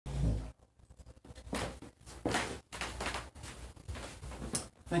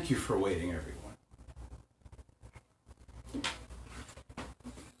Thank you for waiting, everyone.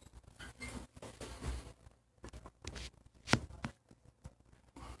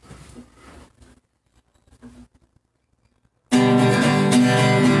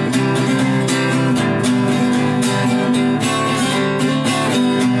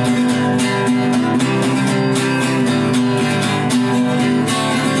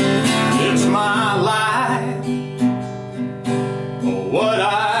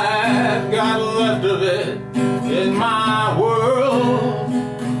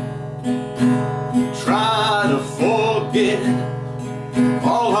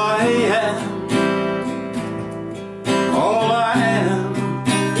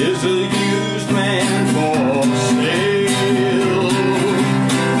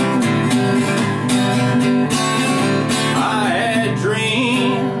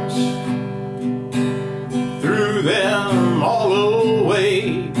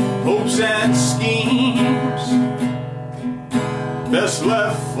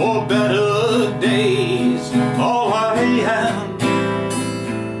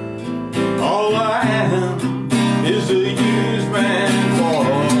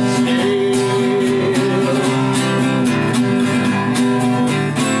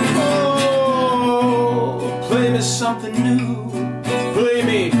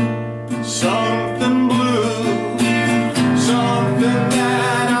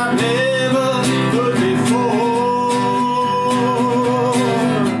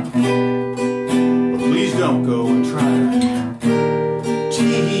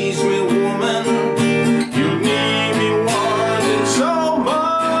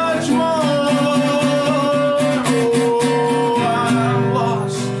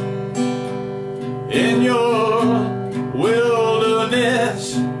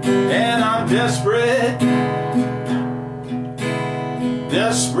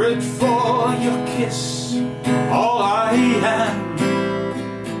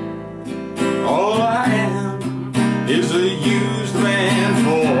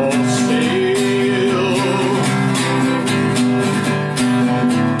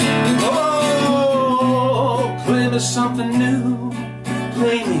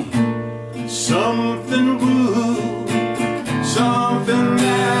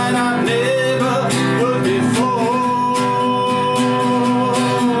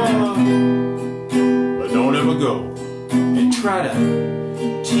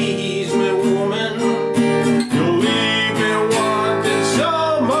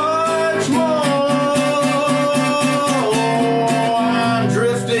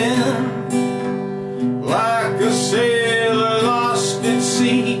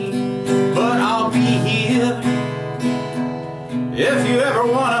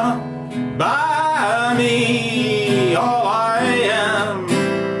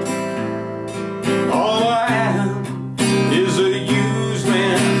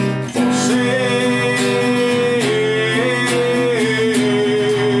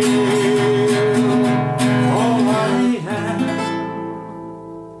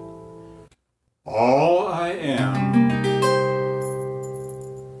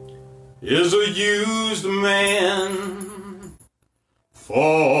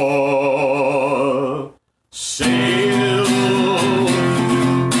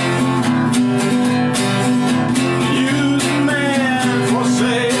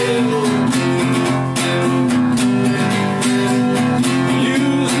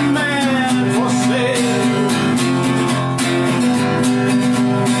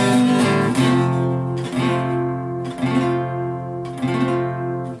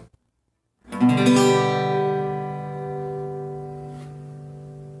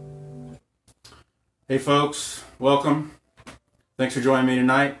 Hey folks, welcome. Thanks for joining me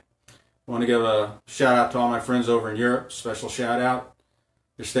tonight. I want to give a shout out to all my friends over in Europe. Special shout out.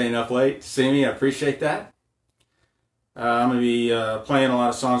 You're staying up late to see me. I appreciate that. I'm going to be playing a lot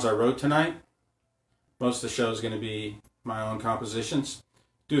of songs I wrote tonight. Most of the show is going to be my own compositions.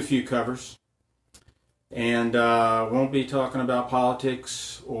 Do a few covers. And won't be talking about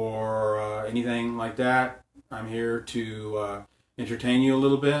politics or anything like that. I'm here to entertain you a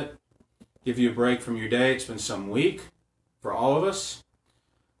little bit. Give you a break from your day. It's been some week for all of us.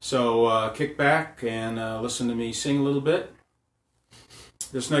 So kick back and listen to me sing a little bit.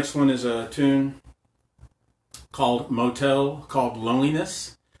 This next one is a tune called Motel, called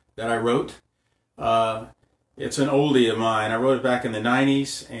Loneliness, that I wrote. It's an oldie of mine. I wrote it back in the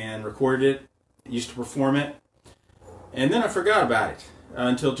 90s and recorded it. Used to perform it. And then I forgot about it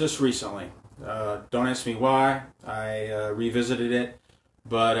until just recently. Don't ask me why. I revisited it.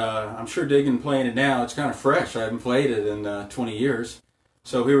 But I'm sure digging playing it now. It's kind of fresh. I haven't played it in 20 years.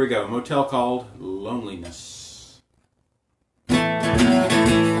 So here we go. Motel called Loneliness. I'll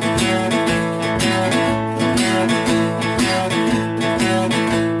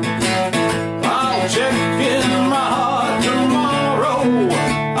check in my heart tomorrow.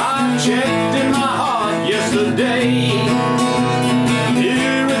 I checked in my heart yesterday.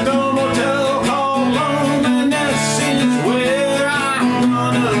 Here at the motel called Loneliness is where I'm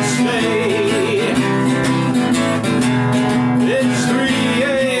gonna stay. It's 3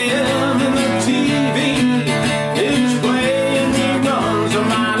 a.m. and the TV is playing reruns of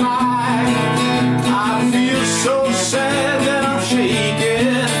my life. I feel so sad that I'm shaking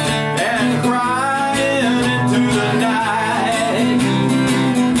and crying into the night.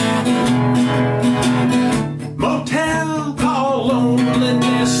 Motel called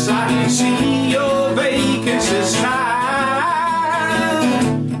Loneliness, I can see your vacancy sign.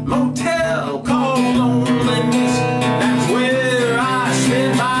 Motel called Loneliness, that's where I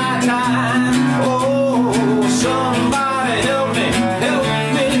spend my time. Oh, somebody help me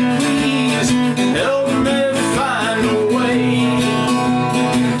please, help me find a way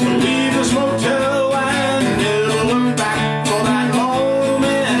to leave this motel and never look back for that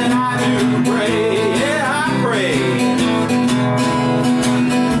moment. I do pray, yeah, I pray.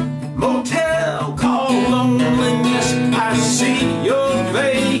 Motel called Loneliness, I see your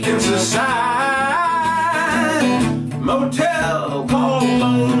vacancy sign. Motel called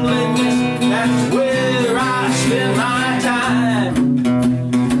Loneliness, that's where I spend my time.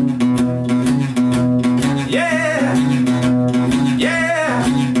 Yeah, yeah,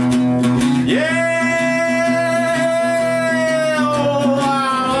 yeah. Oh,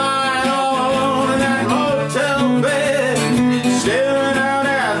 I'm lying all alone in that motel bed, staring out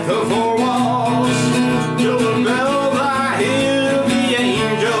at the four walls. Till the bells, I hear the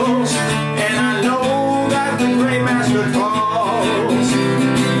angels, and I know that the great master calls.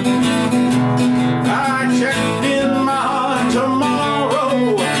 I checked in my heart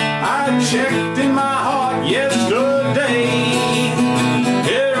tomorrow. I checked in my heart yesterday.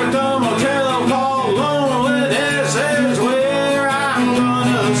 Here at the motel called Loneliness is where I'm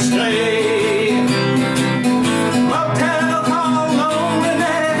gonna stay. Motel called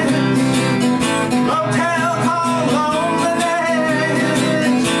Loneliness. Motel called Loneliness.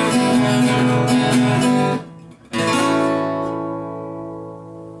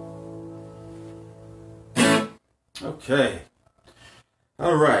 Okay.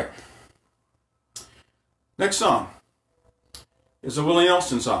 All right. Next song is a Willie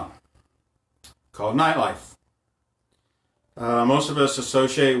Nelson song called Nightlife. Most of us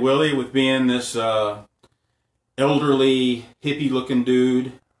associate Willie with being this elderly, hippie-looking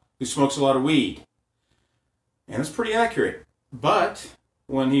dude who smokes a lot of weed. And it's pretty accurate. But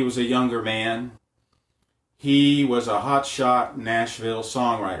when he was a younger man, he was a hotshot Nashville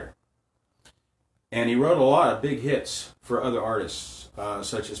songwriter. And he wrote a lot of big hits for other artists,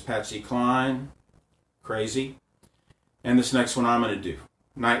 such as Patsy Cline, Crazy, and this next one I'm going to do,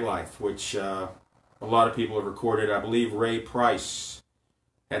 Nightlife, which a lot of people have recorded. I believe Ray Price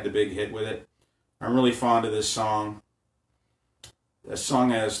had the big hit with it. I'm really fond of this song. This song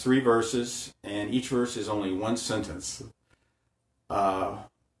has 3 verses, and each verse is only 1 sentence.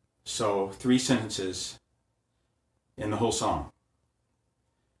 So 3 sentences in the whole song.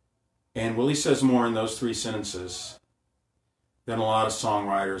 And Willie says more in those 3 sentences than a lot of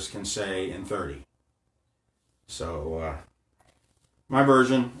songwriters can say in 30. So, my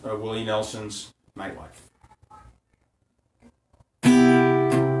version of Willie Nelson's Nightlife.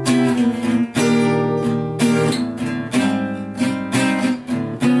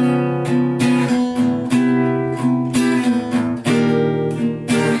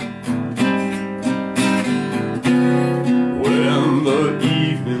 When the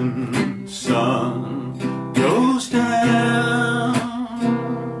evening sun goes down,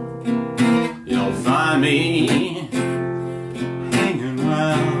 you'll find me hanging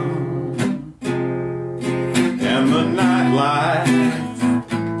around, and the nightlife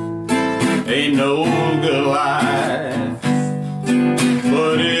ain't no good life,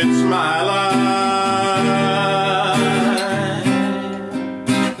 but it's my life.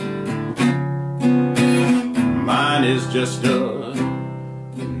 Mine is just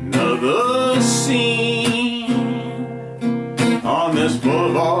another scene on this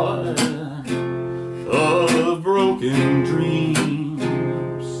boulevard of broken dreams,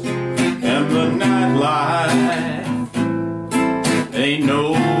 and the nightlife ain't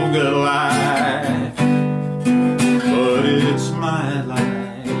no good life, but it's my life.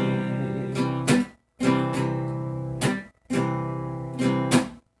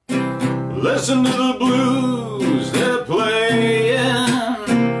 Listen to the blues they're playing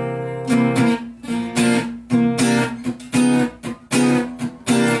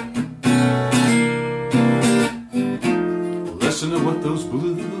what those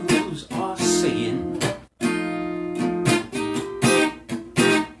blues are saying.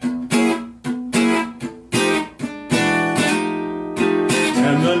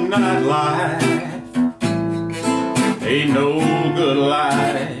 And the nightlife ain't no good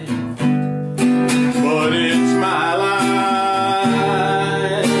life, but it's my life.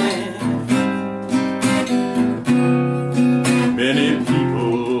 Many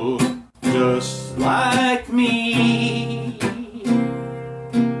people just like me,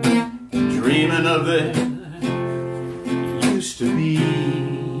 dreaming of their used to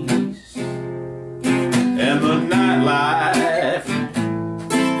be's. And the nightlife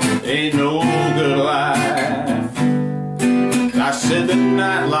ain't no good life. I said the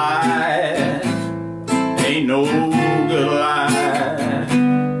nightlife ain't no good life.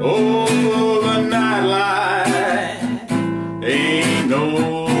 Oh, the nightlife ain't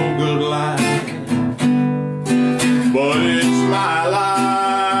no good life, but it's my life.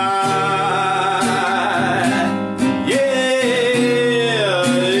 Yeah,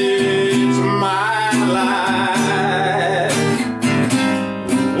 it's my life.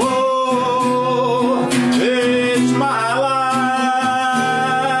 Whoa, it's my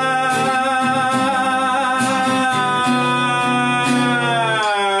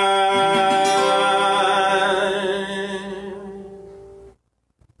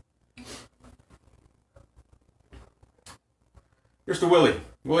Here's to Willie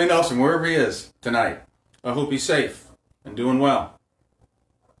Nelson, wherever he is tonight. I hope he's safe and doing well.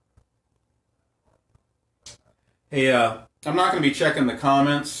 Hey, I'm not going to be checking the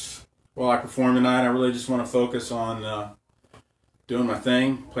comments while I perform tonight. I really just want to focus on doing my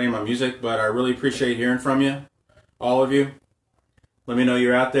thing, playing my music, but I really appreciate hearing from you, all of you. Let me know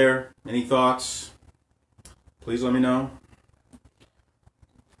you're out there. Any thoughts? Please let me know.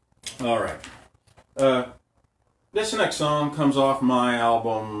 All right. This next song comes off my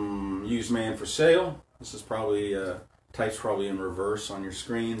album Used Man for Sale. This is probably, type's probably in reverse on your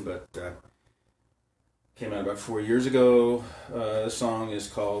screen, but came out about 4 years ago. This song is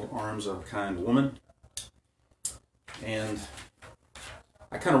called Arms of a Kind Woman. And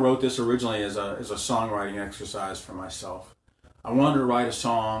I kind of wrote this originally as a songwriting exercise for myself. I wanted to write a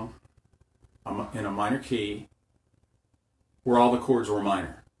song in a minor key where all the chords were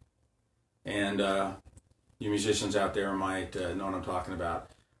minor. And you musicians out there might know what I'm talking about.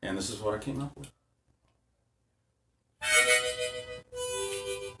 And this is what I came up with.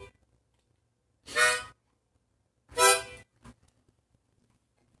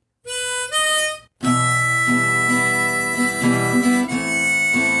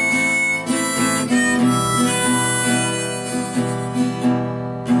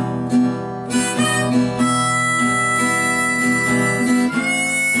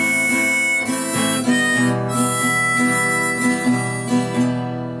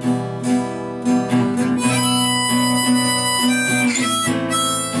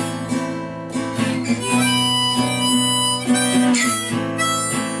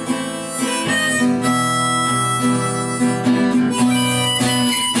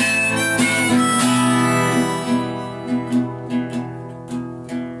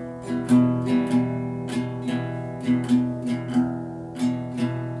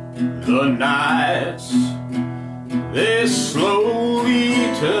 The nights, they slowly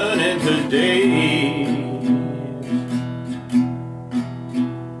turn into days.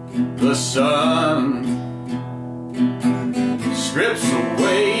 The sun strips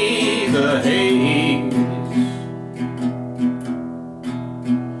away the haze,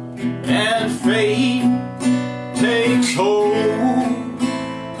 and fate takes hold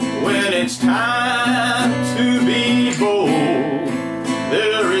when it's time to be bold.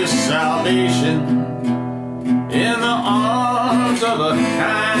 There is salvation in the arms of a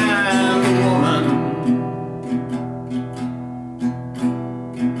kind woman.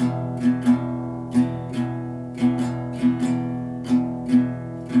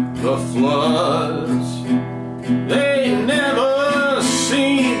 The floods, they never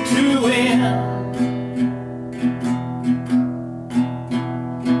seem to end.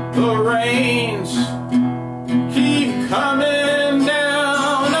 The rains keep coming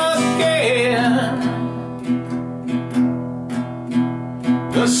down again.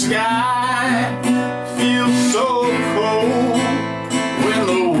 The sky feels so cold when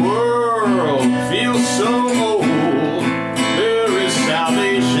the world feels so old. There is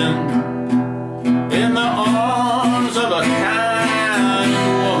salvation in the arms of a kind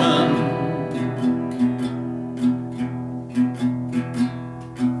woman.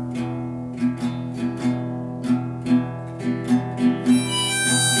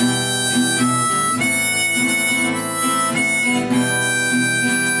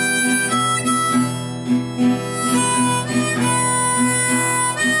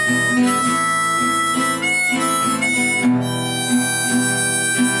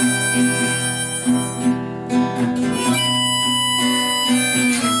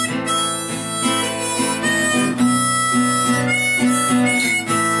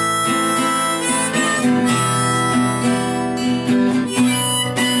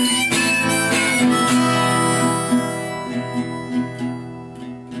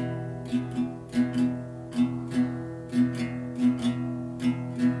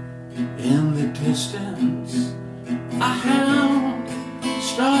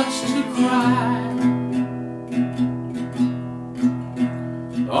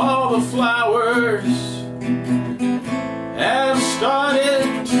 all the flowers have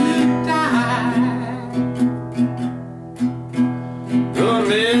started to die. The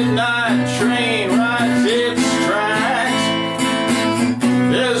midnight train rides its tracks.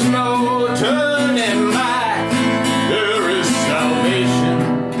 There's no turning back. There is salvation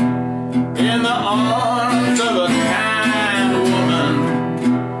in the arms of a kind woman.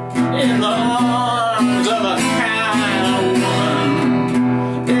 In the arms of a kind woman.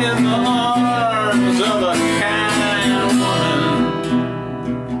 In the arms of a kind woman.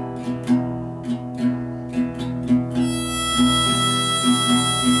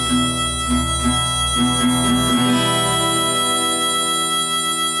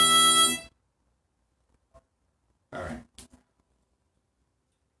 All right.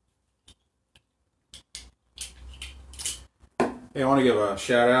 Hey, I want to give a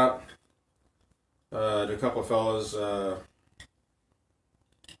shout out to a couple of fellas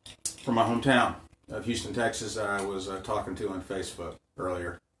from my hometown of Houston, Texas. I was talking to on Facebook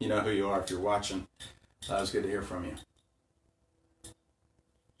earlier. You know who you are if you're watching. It's good to hear from you.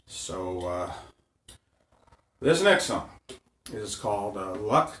 So this next song is called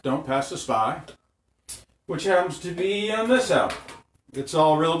Luck Don't Pass Us By, which happens to be on this album. It's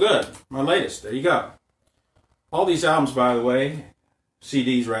all real good. My latest. There you go. All these albums, by the way,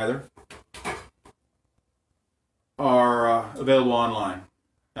 CDs rather, are available online.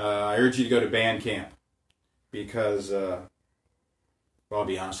 I urge you to go to Bandcamp because, well, I'll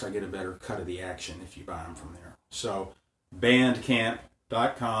be honest, I get a better cut of the action if you buy them from there. So,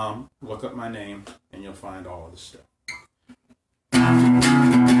 bandcamp.com, look up my name, and you'll find all of the stuff.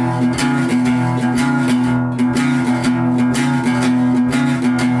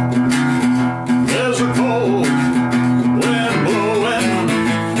 There's a cold wind blowing,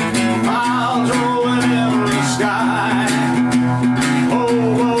 clouds rolling in the sky.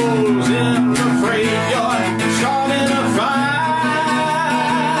 Hobos in the freight yard starting a fire.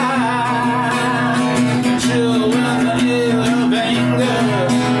 Chill in the air of anger,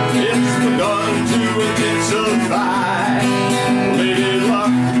 it's begun to intensify. Lady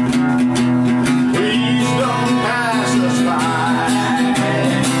Luck, please don't pass us by.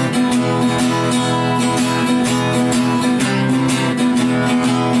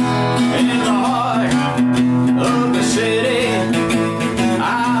 In the heart of the city,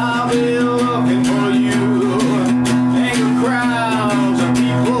 I'll be looking for you. Angry crowds of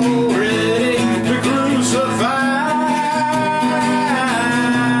people ready to crucify.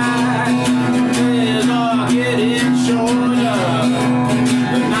 Days are getting shorter,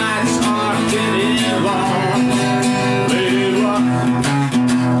 the nights are getting long. Lady Luck,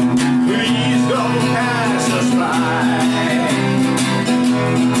 please don't pass us by.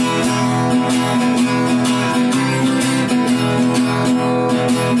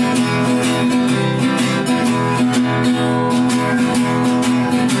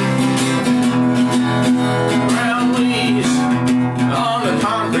 Brown leaves on the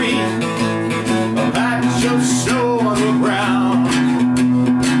concrete, a patch of snow on the ground,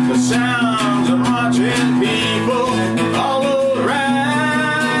 the sounds of marching people all around.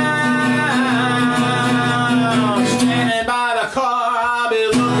 Standing by the car, I'll be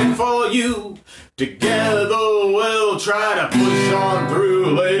looking for you. Together we'll try to push on through.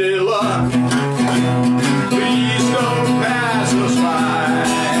 Lady Luck, please don't pass us by.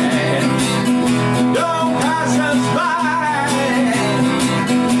 Don't pass us by.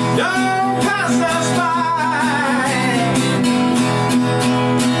 Don't pass us by.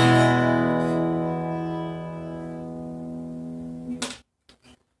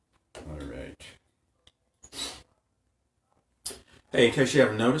 All right. Hey, in case you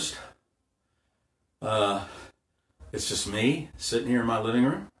haven't noticed, it's just me sitting here in my living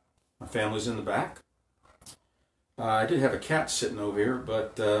room. My family's in the back. I did have a cat sitting over here,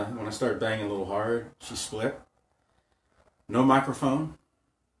 but when I started banging a little hard, she split. No microphone,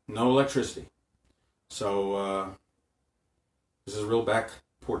 no electricity. So this is real back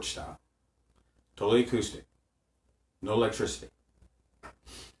porch style. Totally acoustic. No electricity.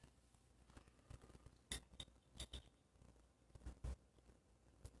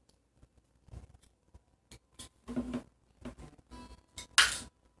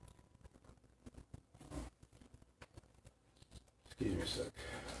 Excuse me a sec.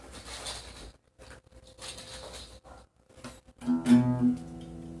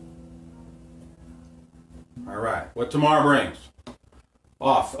 All right, what tomorrow brings.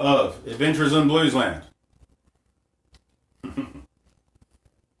 Off of Adventures in Bluesland.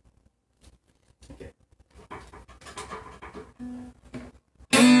 Okay.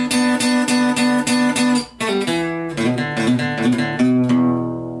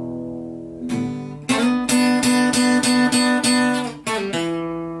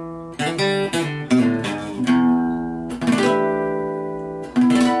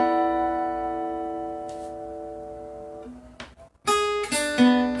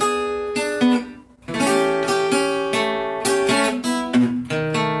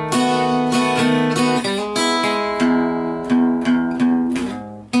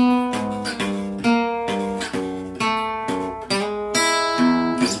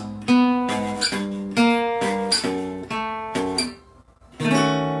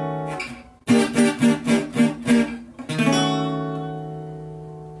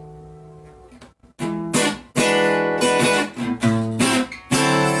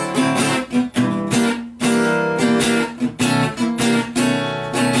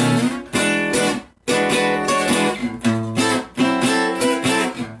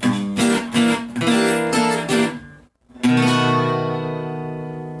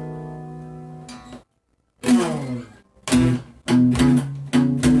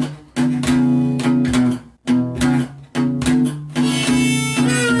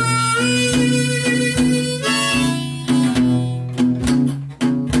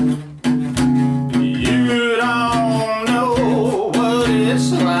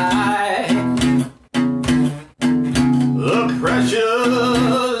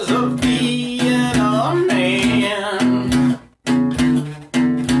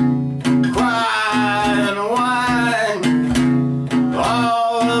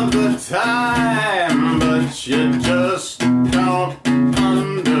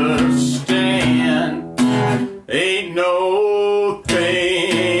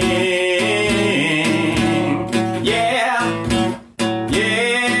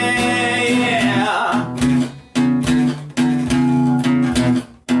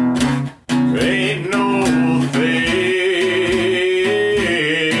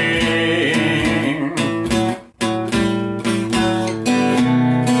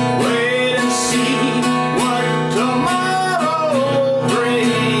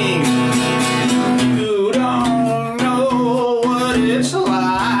 it's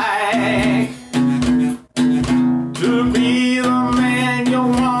like to be the man you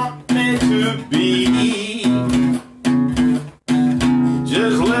want me to be.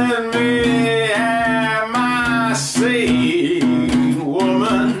 Just let me have my say,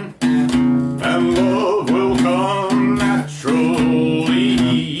 woman, and love will come naturally.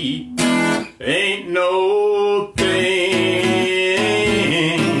 Ain't no thing,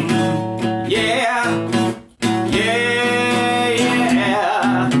 yeah, yeah,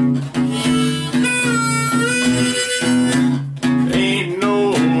 yeah. Ain't no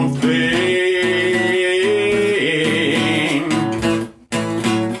thing.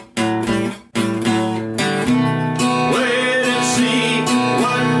 Wait and see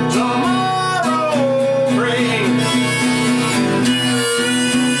what tomorrow brings.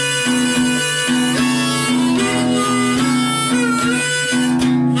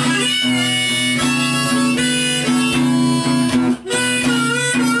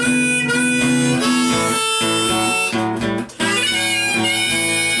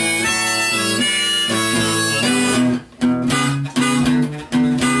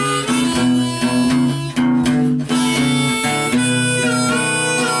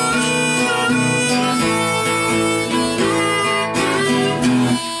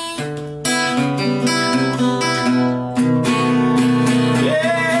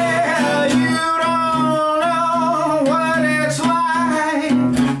 Yeah, you don't know what it's like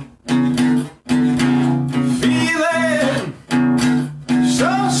feeling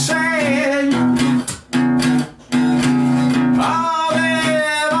so sad, all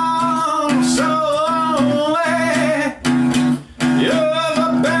in all so lonely. You're the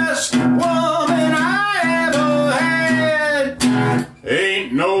best woman I ever had.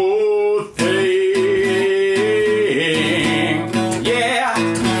 Ain't no thing, yeah,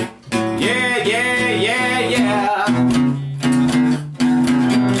 yeah, yeah, yeah, yeah.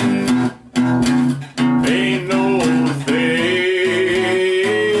 Ain't no thing.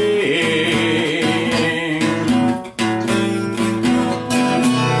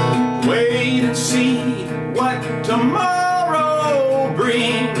 Wait and see what tomorrow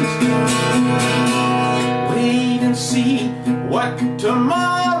brings. Wait and see what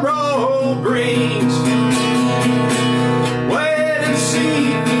tomorrow brings. Wait and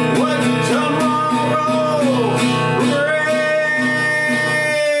see what tomorrow brings.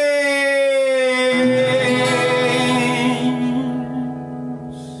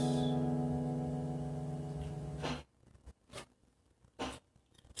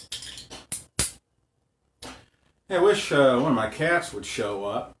 I wish one of my cats would show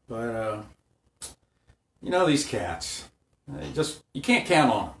up, but you know these cats, you can't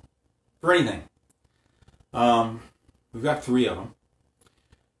count on them for anything. We've got 3 of them,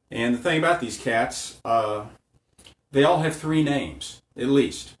 and the thing about these cats, they all have 3 names at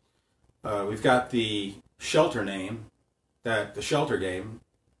least. We've got the shelter name that the shelter gave them,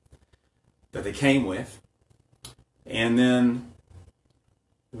 that they came with, and then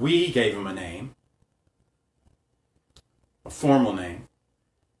we gave them a name, a formal name,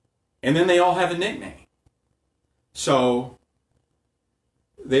 and then they all have a nickname. So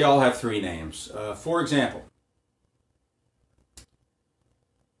they all have 3 names. For example,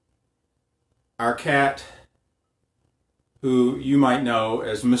 our cat, who you might know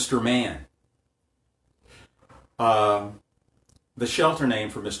as Mr. Man, the shelter name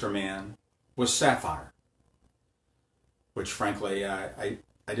for Mr. Man was Sapphire, which frankly I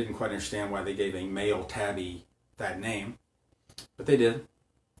didn't quite understand why they gave a male tabby that name, but they did.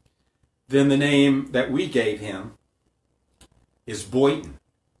 Then the name that we gave him is Boyton.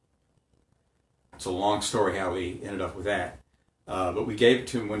 It's a long story how we ended up with that, but we gave it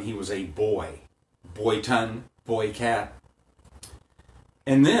to him when he was a boy. Boyton, boy cat.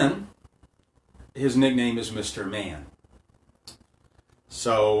 And then his nickname is Mr. Man.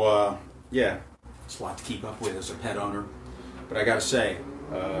 So yeah, it's a lot to keep up with as a pet owner, but I gotta say,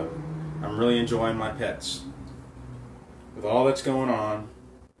 I'm really enjoying my pets. With all that's going on,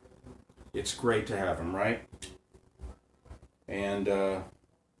 it's great to have them, right? And if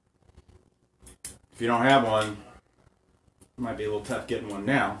you don't have one, it might be a little tough getting one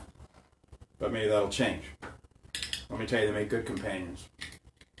now, but maybe that'll change. Let me tell you, they make good companions,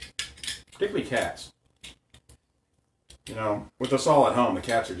 particularly cats. You know, with us all at home, the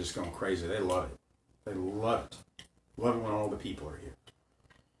cats are just going crazy. They love it. They love it. Love it when all the people are here.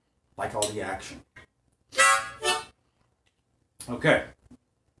 Like all the action. Okay.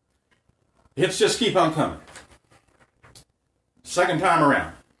 Hits just keep on coming. Second time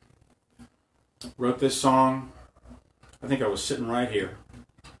around. Wrote this song, I think I was sitting right here.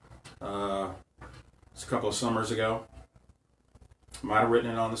 It's a couple of summers ago. Might have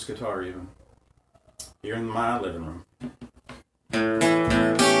written it on this guitar even. Here in my living room.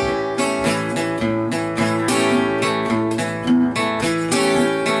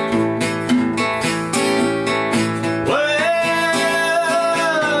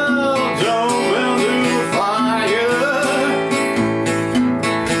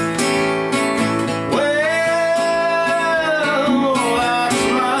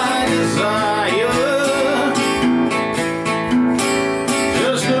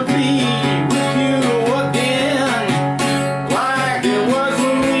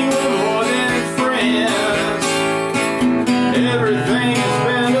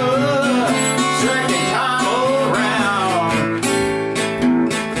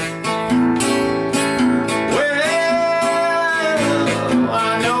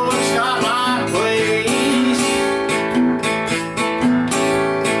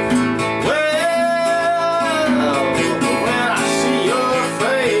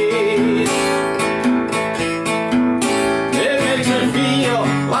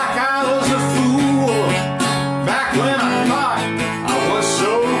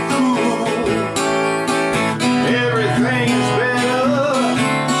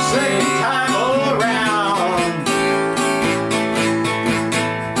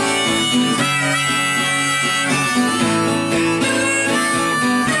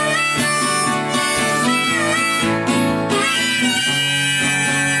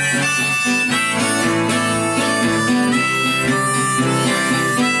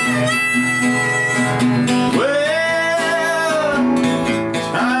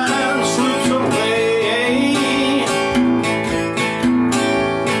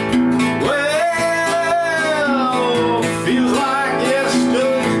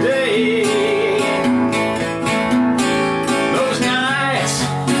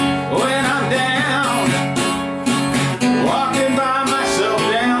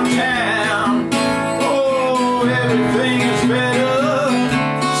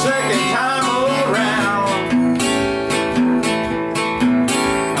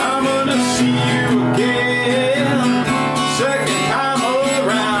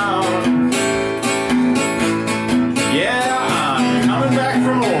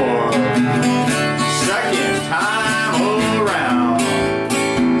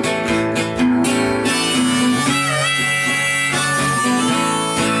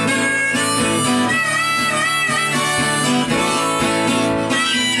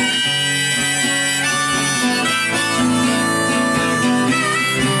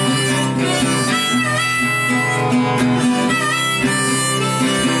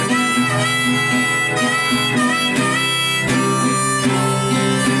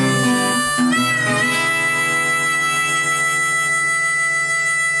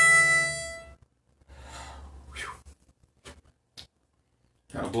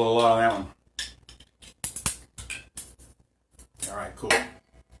 Gotta blow a lot on that one. Alright, cool.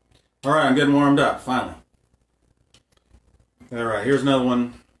 Alright, I'm getting warmed up, finally. Alright, here's another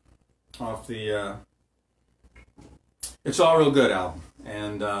one off the It's All Real Good album.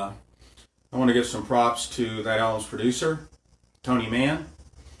 And I want to give some props to that album's producer, Tony Mann.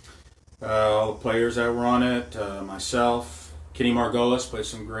 All the players that were on it, myself, Kenny Margolis played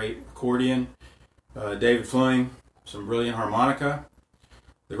some great accordion, David Fleming, some brilliant harmonica,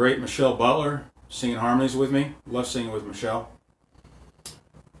 the great Michelle Butler singing harmonies with me. Love singing with Michelle.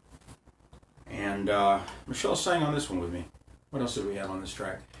 And Michelle sang on this one with me. What else did we have on this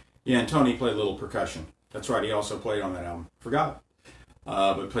track? Yeah, and Tony played a little percussion. That's right, he also played on that album. Forgot.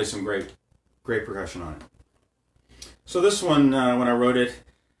 But played some great percussion on it. So this one, when I wrote it,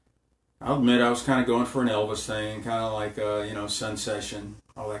 I'll admit I was kind of going for an Elvis thing, kind of like, you know, Sun Session,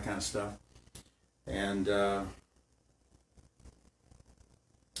 all that kind of stuff. And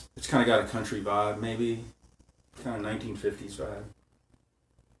it's kind of got a country vibe, maybe kind of 1950s vibe.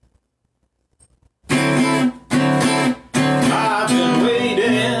 I've been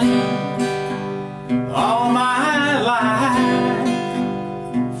waiting all my life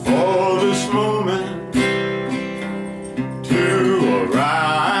for this moment to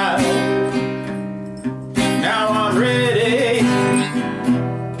arrive. Now I'm ready,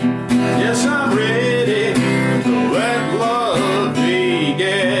 yes I'm ready to let love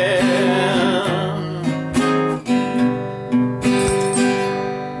begin.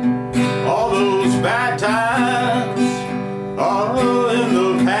 All those bad times all in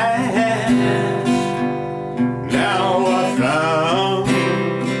the past. Now I found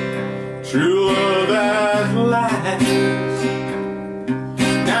true love at last.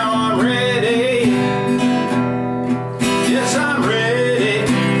 Now I'm ready, yes I'm ready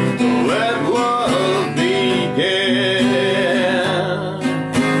to let love begin.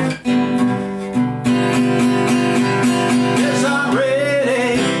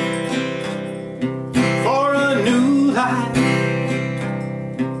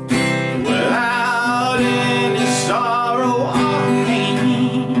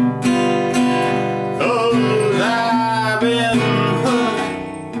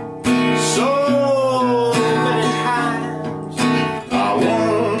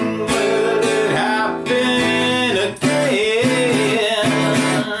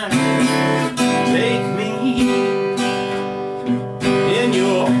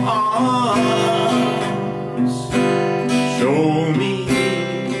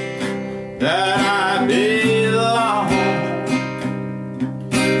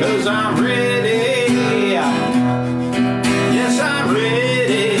 'cause I'm ready. Yes, I'm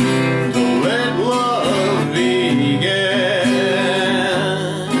ready to let love begin.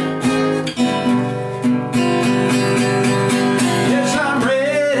 Yes, I'm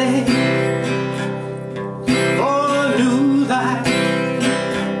ready for a new life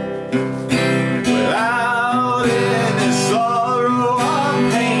without any sorrow or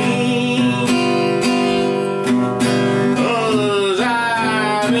pain. 'Cause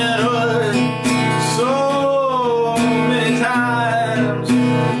I've been hurt so many times,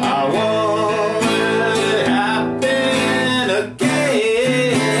 I want it to happen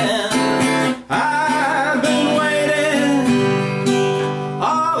again. I've been waiting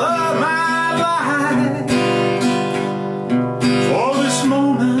all of my life for this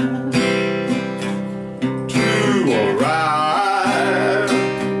moment to arrive.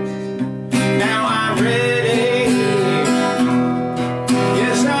 Now I'm ready.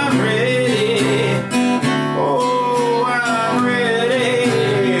 Yes, I'm ready. Oh, I'm ready.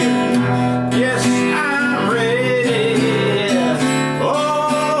 Yes, I'm ready.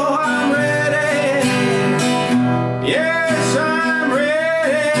 Oh, I'm ready. Yes, I'm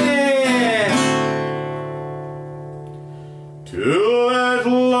ready to let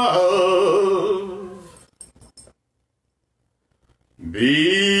love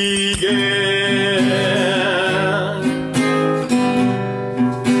begin.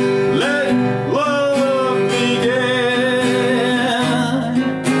 Let love begin.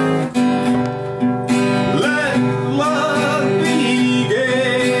 Let love begin.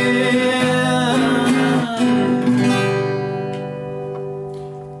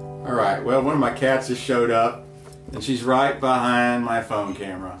 All right, well, one of my cats just showed up, and she's right behind my phone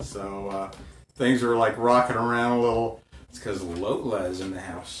camera. So things are like rocking around a little. It's because Lola is in the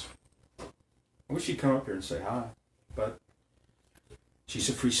house. I wish she'd come up here and say hi, but she's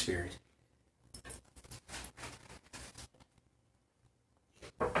a free spirit.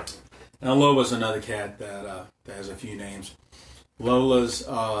 Now Lola's another cat that has a few names. Lola's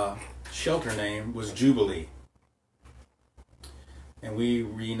shelter name was Jubilee, and we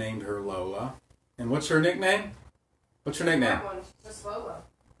renamed her Lola. And what's her nickname? What's her nickname? That one, just Lola.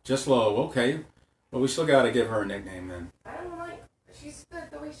 Just Lola. Okay. Well, we still got to give her a nickname then. I don't like. She's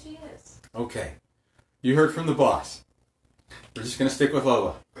good the way she is. Okay. You heard from the boss. We're just going to stick with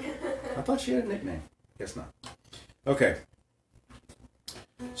Lola. I thought she had a nickname. Guess not. Okay.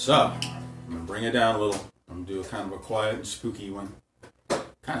 So, I'm going to bring it down a little. I'm going to do a kind of a quiet and spooky one.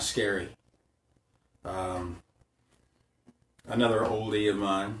 Kind of scary. Another oldie of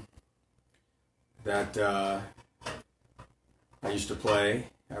mine that I used to play,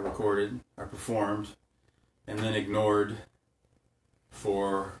 I recorded, I performed, and then ignored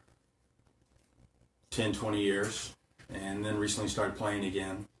for 10, 20 years, and then recently started playing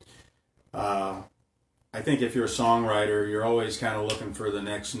again. I think if you're a songwriter, you're always kind of looking for the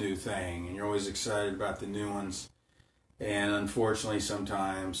next new thing, and you're always excited about the new ones. And unfortunately,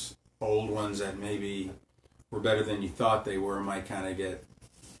 sometimes old ones that maybe were better than you thought they were might kind of get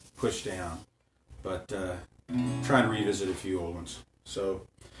pushed down. But trying to revisit a few old ones. So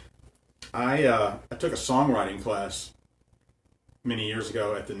I took a songwriting class many years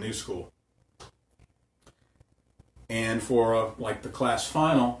ago at the New School. And for like the class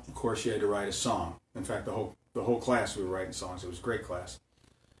final, of course, you had to write a song. In fact, the whole class we were writing songs. It was a great class.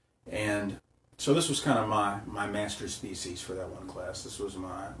 And so this was kind of my master's thesis for that one class. This was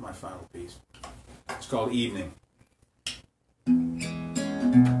my final piece. It's called Evening.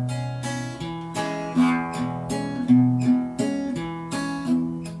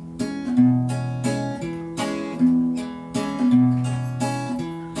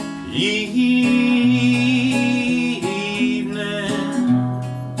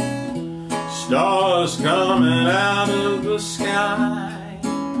 Stars coming out of the sky.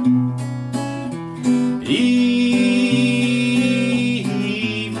 Evening,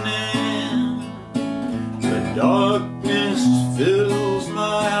 the darkness fills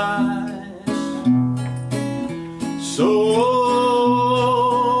my eyes. So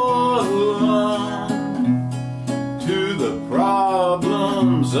on to the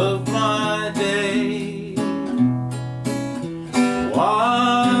problems of my day.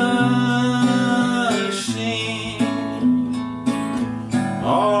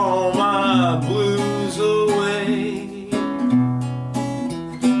 All my blues away.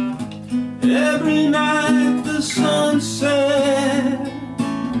 Every night the sunset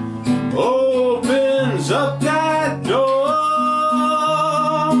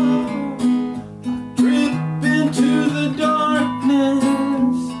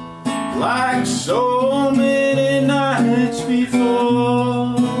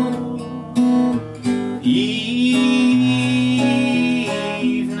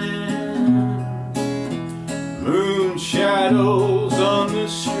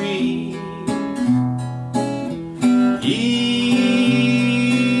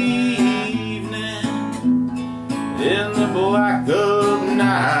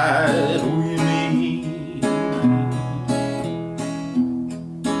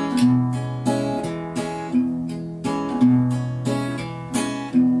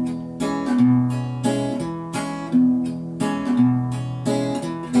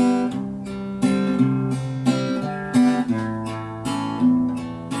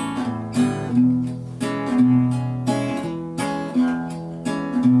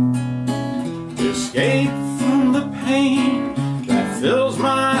escape from the pain that fills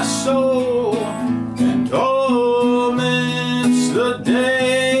my soul and torments the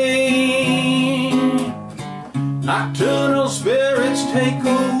day. Nocturnal spirits take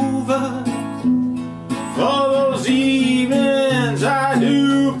over. For those evenings I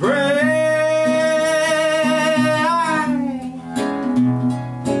do pray. I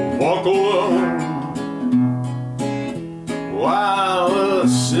walk alone while the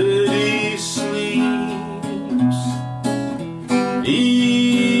city sleeps. Evening,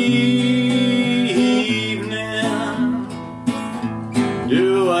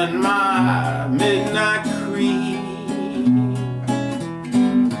 doing my midnight creep.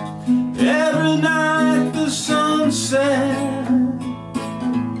 Every night the sunset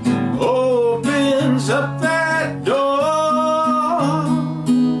opens up that door.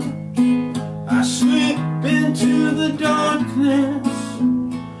 I slip into the darkness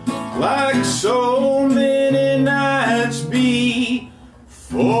like so many nights before.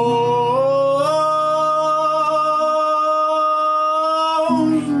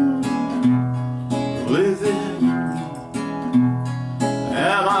 Living,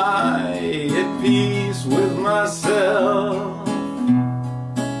 am I at peace with myself?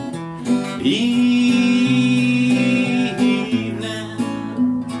 Evening,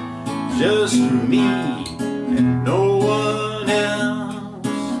 just me and no one else.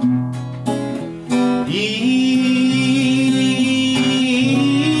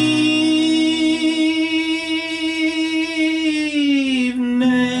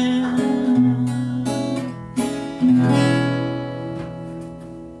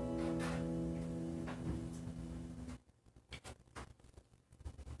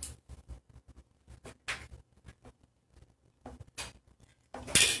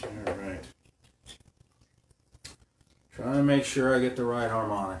 Alright. Trying to make sure I get the right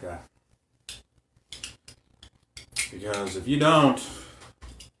harmonica. Because if you don't,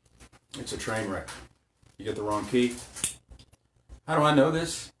 it's a train wreck. You get the wrong key. How do I know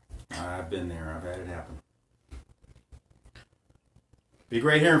this? I've been there. I've had it happen. Be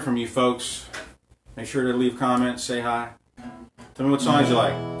great hearing from you folks. Make sure to leave comments, say hi. Tell me what songs you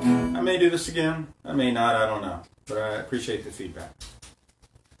like. I may do this again. I may not. I don't know. But I appreciate the feedback.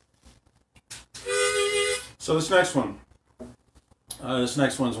 So this next one. This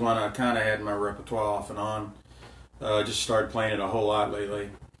next one's one I kind of had in my repertoire off and on. Just started playing it a whole lot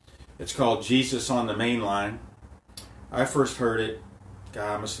lately. It's called Jesus on the Mainline. I first heard it,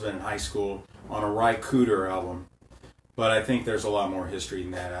 God, I must have been in high school, on a Ry Cooder album. But I think there's a lot more history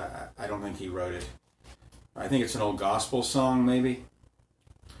than that. I don't think he wrote it. I think it's an old gospel song, maybe.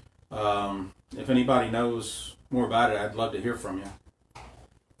 If anybody knows more about it, I'd love to hear from you.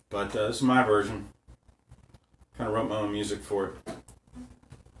 But this is my version. Kind of wrote my own music for it.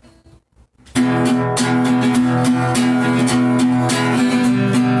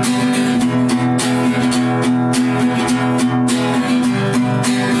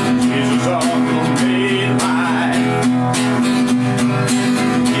 Jesus on the mainline.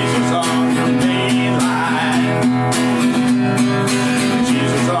 Jesus on the mainline.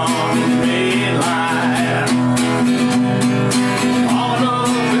 Jesus on the mainline. All of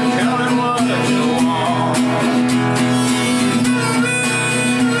the tell him what you want.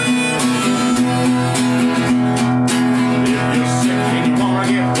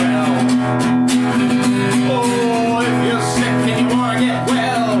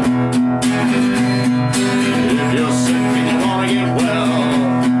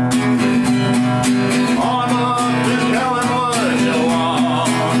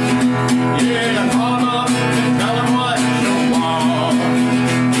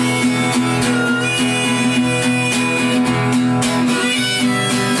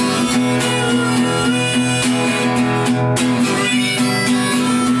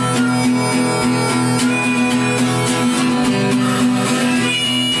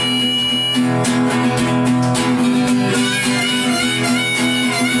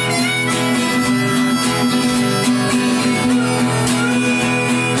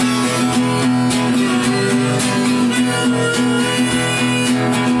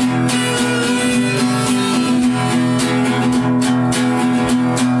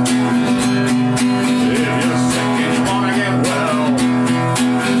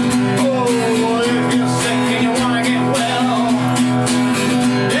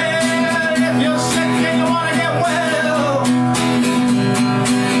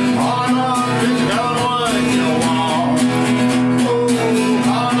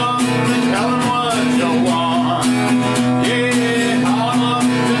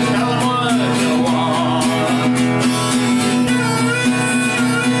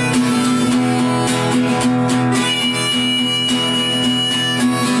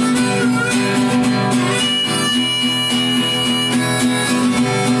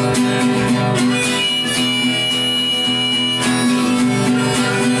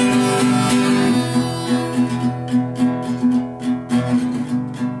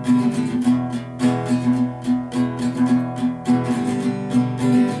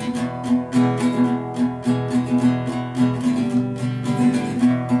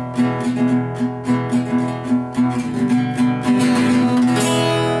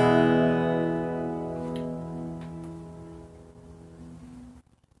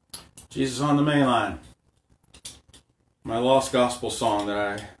 is on the Mainline. My lost gospel song that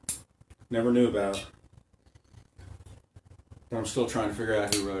I never knew about. But I'm still trying to figure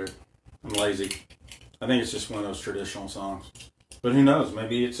out who wrote it. I'm lazy. I think it's just one of those traditional songs. But who knows?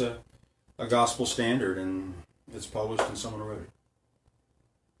 Maybe it's a gospel standard and it's published and someone wrote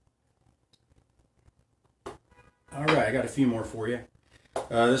it. Alright, I got a few more for you.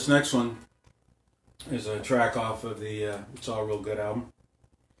 This next one is a track off of the It's All Real Good album.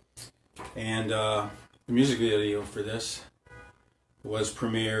 And the music video for this was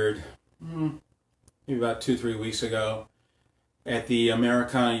premiered maybe about 2-3 weeks ago at the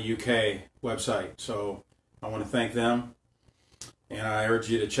Americana UK website. So I want to thank them, and I urge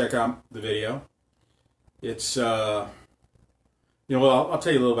you to check out the video. It's, I'll tell you a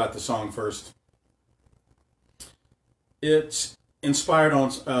little about the song first. It's inspired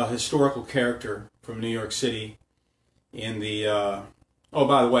on a historical character from New York City in the, oh,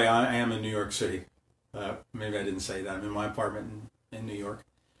 by the way, I am in New York City. Maybe I didn't say that. I'm in my apartment in New York.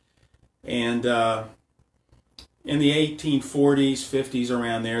 And in the 1840s, 50s,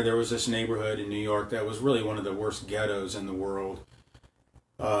 around there was this neighborhood in New York that was really one of the worst ghettos in the world,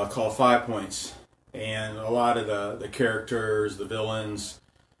 called Five Points. And a lot of the characters, the villains,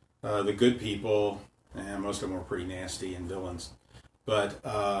 the good people, and most of them were pretty nasty and villains, but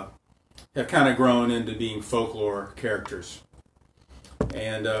have kind of grown into being folklore characters.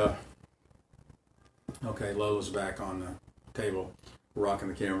 And okay, Lola's back on the table, rocking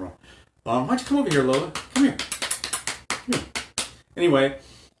the camera. Why don't you come over here, Lola? Come here. Anyway,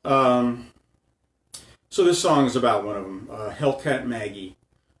 so this song is about one of them, Hellcat Maggie,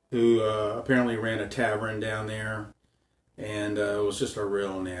 who apparently ran a tavern down there, and was just a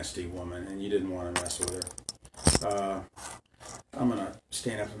real nasty woman, and you didn't want to mess with her. I'm going to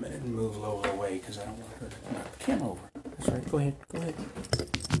stand up a minute and move Lola away because I don't want her to knock the camera over. That's right. Go ahead. Go ahead.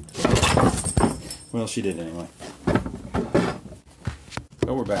 Well, she did anyway.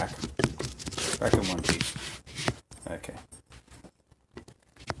 But we're back. Back in one piece. Okay.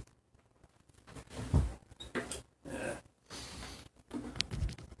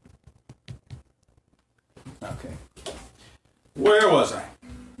 Okay. Where was I?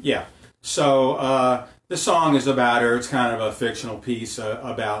 Yeah. So this song is about her. It's kind of a fictional piece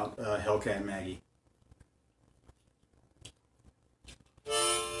about Hellcat Maggie.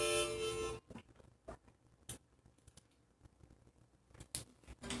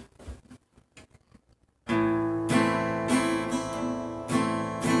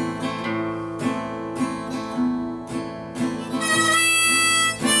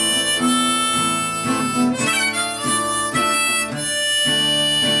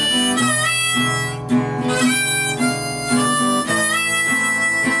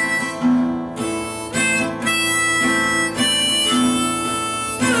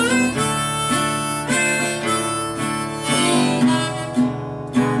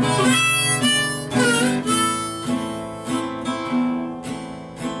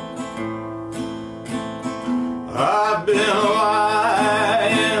 I've been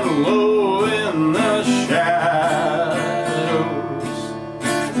lying low in the shadows,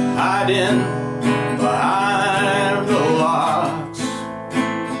 hiding behind the locks.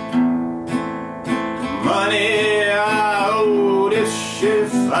 Money I owed if she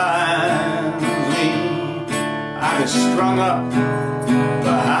finds me, I get strung up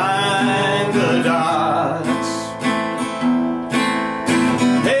behind the docks.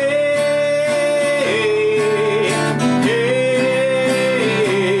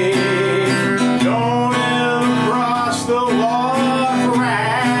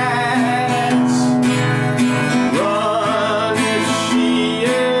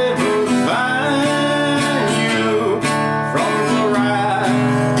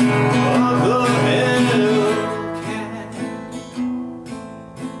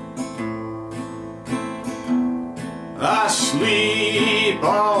 I sleep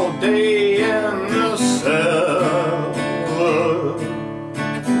all day in the cell,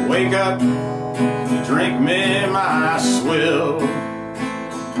 wake up, drink me my swill.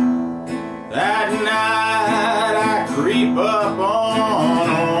 At night I creep up on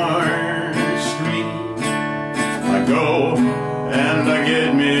Orange Street, I go and I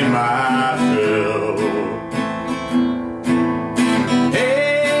get me my fill.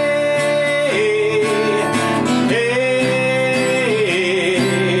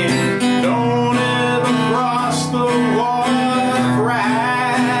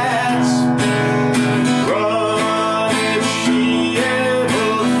 Run if she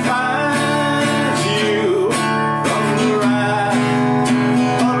ever finds you from the right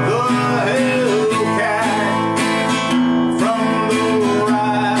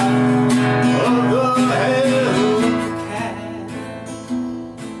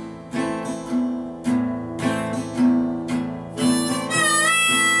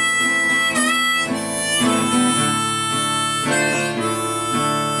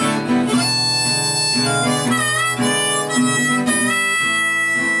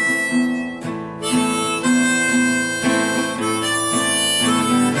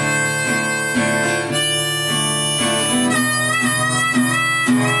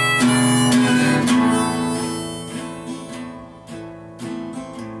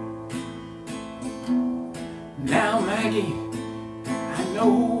Maggie, I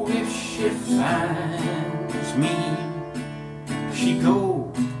know if she finds me, she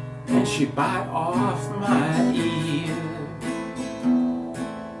go and she bite off my ear,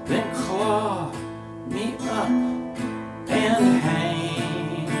 then claw me up and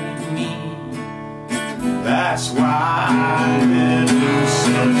hang me. That's why I live in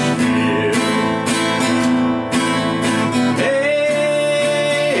such fear.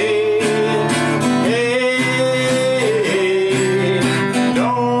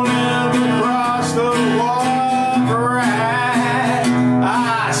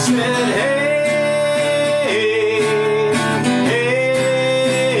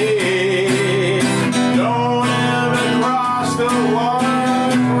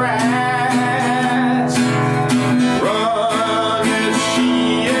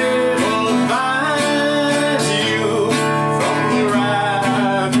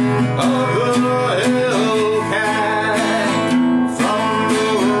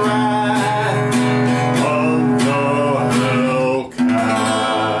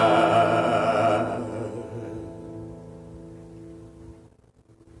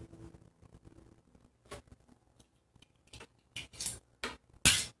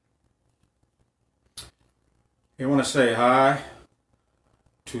 I want to say hi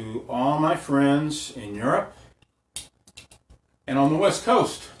to all my friends in Europe and on the West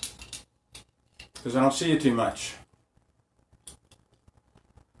Coast, because I don't see you too much.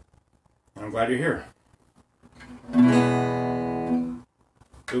 And I'm glad you're here.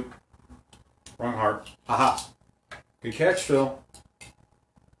 Oop. Wrong heart. Aha. Good catch, Phil.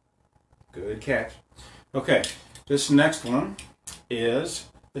 Good catch. Okay, this next one is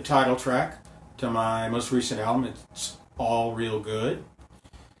the title track to my most recent album. It's all real good.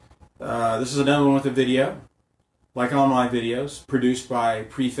 This is another one with a video, like all my videos, produced by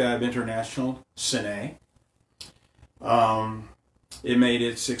Prefab International, Cine. It made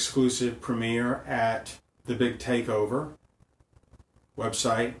its exclusive premiere at the Big Takeover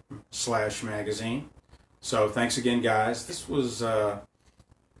website / magazine. So thanks again, guys. This was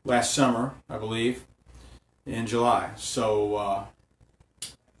last summer, I believe, in July. So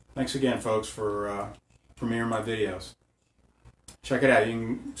thanks again, folks, for premiering my videos. Check it out. You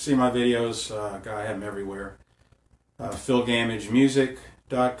can see my videos. I have them everywhere.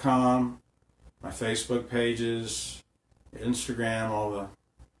 PhilGammageMusic.com, my Facebook pages, Instagram,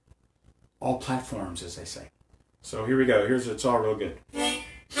 all platforms, as they say. So here we go. Here's It's All Real Good.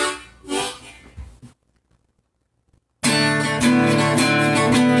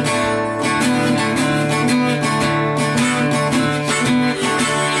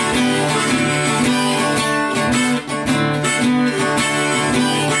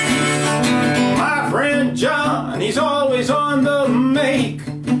 He's always on the make.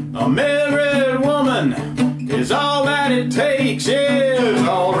 A married woman is all that it takes. Yeah, it's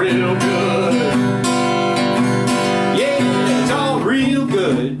all real good. Yeah, it's all real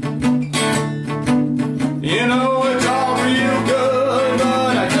good. You know, it's all real good,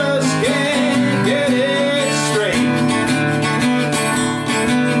 but I just can't get it straight.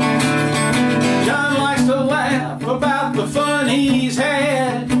 John likes to laugh about the fun he's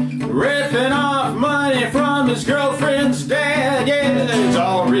had, ripping off money from his girlfriend's dad. Yeah, it's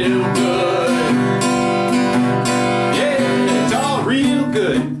all real good. Yeah, it's all real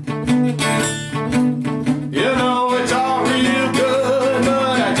good. You know, it's all real good,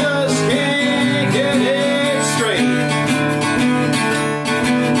 but I just can't get it straight.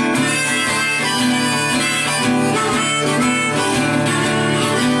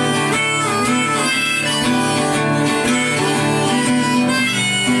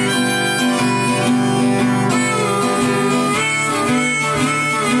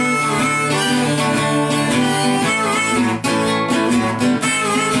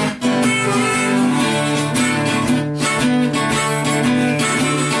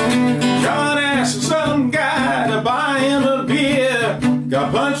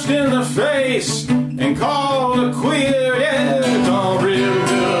 Got punched in the face and called a queer. Yeah, it's all real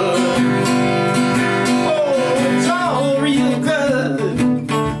good. Oh, it's all real good.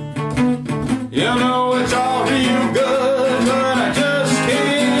 You know, it's all real good, but I just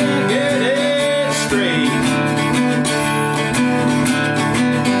can't get it straight.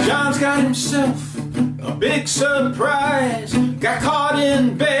 John's got himself a big surprise. Got caught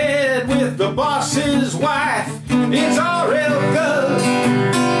in bed with the boss's wife. It's all real good.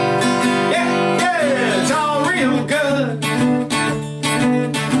 Yeah, it's all real good.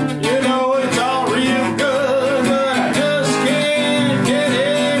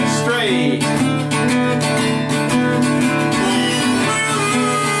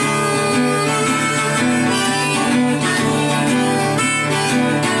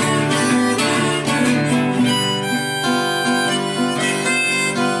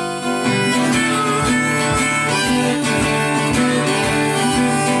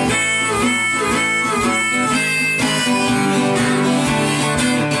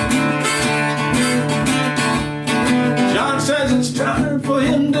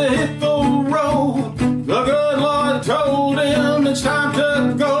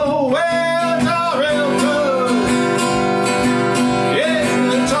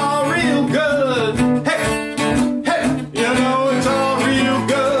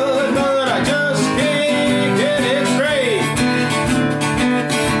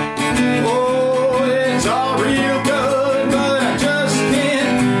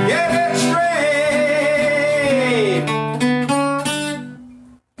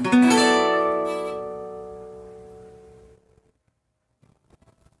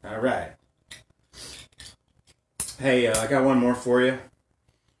 All right. Hey, I got one more for you.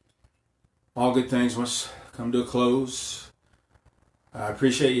 All good things must come to a close. I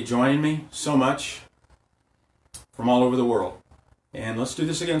appreciate you joining me so much from all over the world. And let's do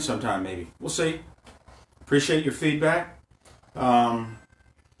this again sometime, maybe. We'll see. Appreciate your feedback.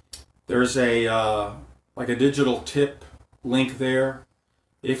 There's a like a digital tip link there.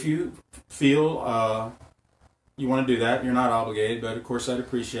 If you feel you want to do that, you're not obligated, but of course I'd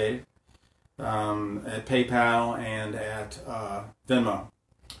appreciate it. At PayPal and at Venmo.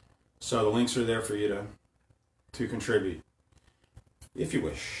 So the links are there for you to contribute, if you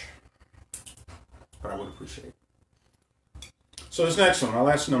wish. But I would appreciate it. So this next one, my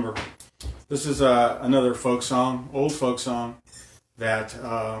last number, this is another folk song, old folk song that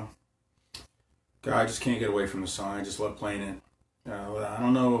God, I just can't get away from the song. I just love playing it. I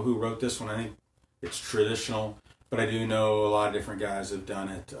don't know who wrote this one. I think it's traditional, but I do know a lot of different guys have done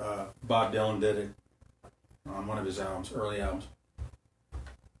it. Bob Dylan did it on one of his albums, early albums.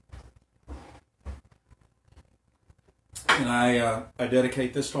 And I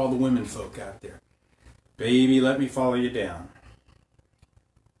dedicate this to all the women folk out there. Baby, let me follow you down.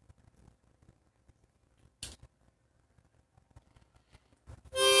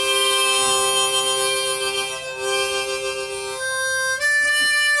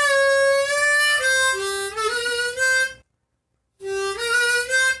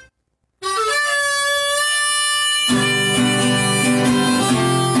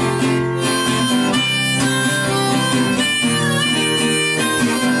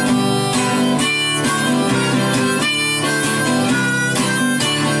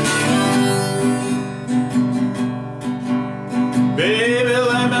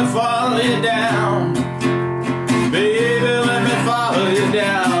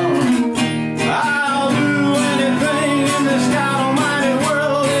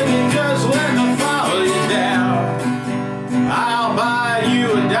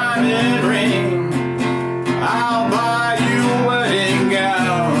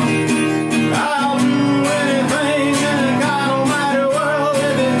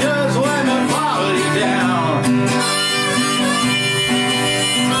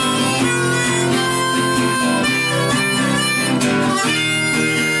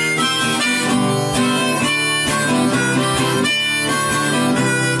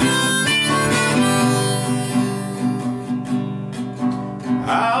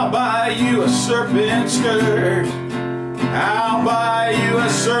 Serpent skirt, I'll buy you a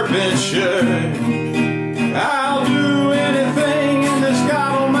serpent shirt. I'll do anything in this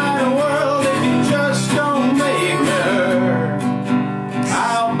God almighty world if you just don't make me hurt.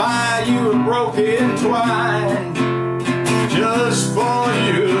 I'll buy you a broken twine just for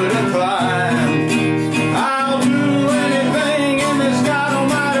you to climb. I'll do anything in this God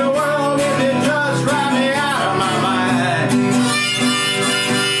almighty world if you just drive me out of my mind.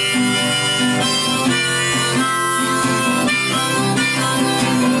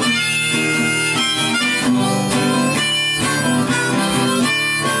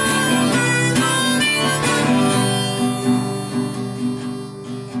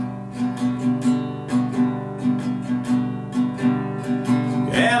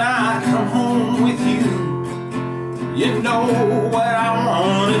 You know what I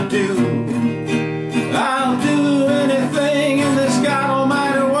want to do. I'll do anything in this God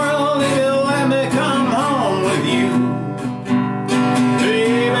almighty world if you'll let me come home with you.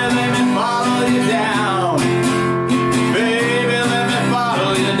 Baby, let me follow you down. Baby, let me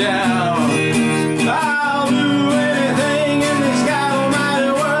follow you down. I'll do anything in this God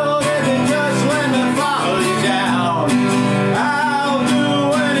almighty world if you just let me follow you down. I'll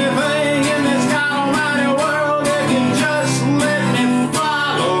do anything in this God almighty world if you just let me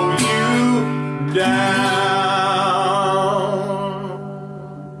follow you down.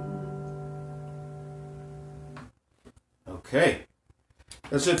 Okay,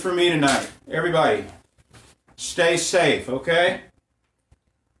 that's it for me tonight. Everybody, stay safe, okay?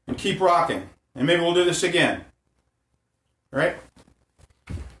 And keep rocking. And maybe we'll do this again. All right?